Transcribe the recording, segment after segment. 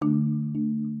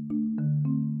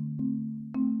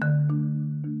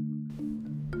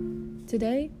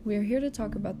Today, we are here to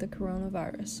talk about the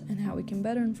coronavirus and how we can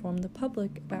better inform the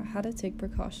public about how to take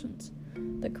precautions.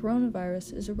 The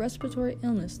coronavirus is a respiratory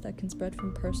illness that can spread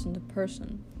from person to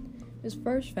person. It was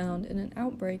first found in an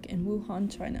outbreak in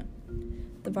Wuhan, China.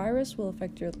 The virus will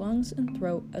affect your lungs and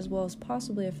throat as well as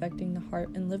possibly affecting the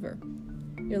heart and liver.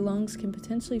 Your lungs can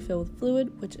potentially fill with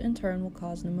fluid, which in turn will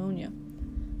cause pneumonia.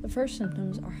 The first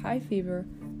symptoms are high fever,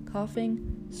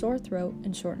 coughing, sore throat,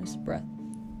 and shortness of breath.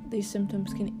 These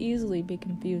symptoms can easily be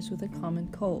confused with a common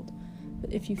cold,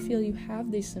 but if you feel you have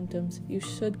these symptoms, you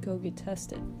should go get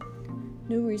tested.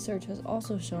 New research has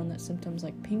also shown that symptoms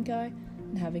like pink eye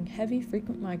and having heavy,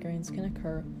 frequent migraines can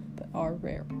occur, but are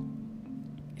rare.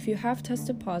 If you have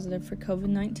tested positive for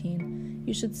COVID-19,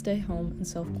 you should stay home and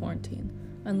self-quarantine,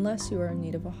 unless you are in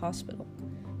need of a hospital.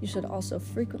 You should also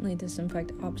frequently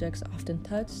disinfect objects often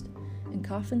touched, and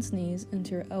cough and sneeze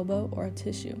into your elbow or a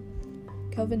tissue.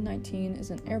 COVID-19 is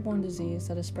an airborne disease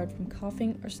that is spread from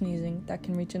coughing or sneezing that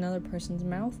can reach another person's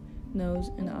mouth, nose,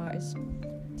 and eyes.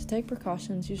 To take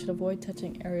precautions, you should avoid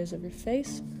touching areas of your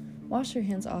face, wash your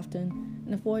hands often,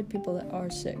 and avoid people that are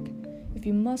sick. If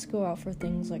you must go out for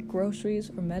things like groceries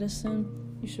or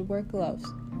medicine, you should wear gloves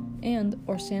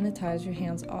or sanitize your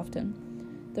hands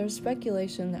often. There is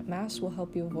speculation that masks will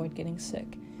help you avoid getting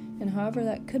sick, and however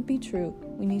that could be true,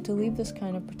 we need to leave this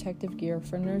kind of protective gear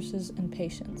for nurses and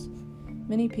patients.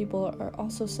 Many people are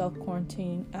also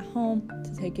self-quarantining at home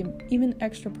to take even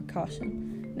extra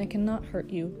precaution, and it cannot hurt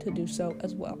you to do so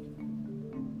as well.